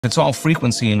it's all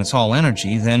frequency and it's all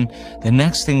energy, then the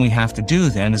next thing we have to do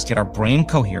then is get our brain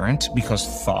coherent, because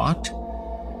thought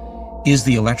is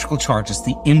the electrical charge, it's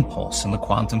the impulse in the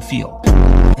quantum field.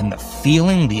 And the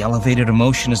feeling, the elevated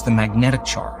emotion, is the magnetic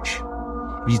charge.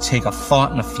 If you take a thought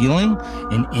and a feeling,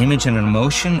 an image and an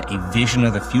emotion, a vision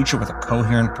of the future with a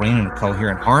coherent brain and a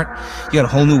coherent heart, you got a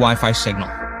whole new Wi-Fi signal.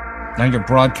 Now you're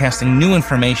broadcasting new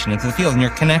information into the field and you're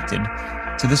connected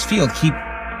to this field. Keep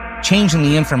changing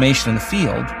the information in the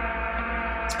field,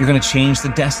 you're going to change the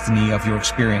destiny of your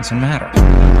experience and matter.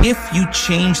 If you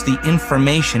change the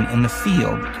information in the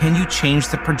field, can you change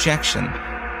the projection,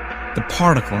 the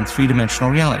particle in three-dimensional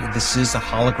reality? This is a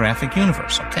holographic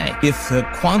universe, okay? If the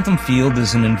quantum field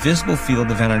is an invisible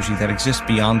field of energy that exists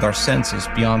beyond our senses,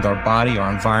 beyond our body,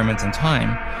 our environment, and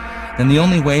time, then the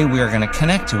only way we are going to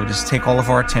connect to it is take all of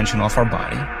our attention off our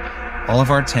body, all of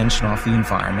our attention off the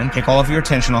environment, take all of your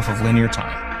attention off of linear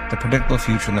time, the predictable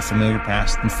future and the familiar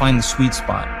past, and find the sweet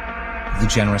spot of the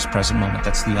generous present moment.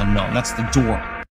 That's the unknown. That's the door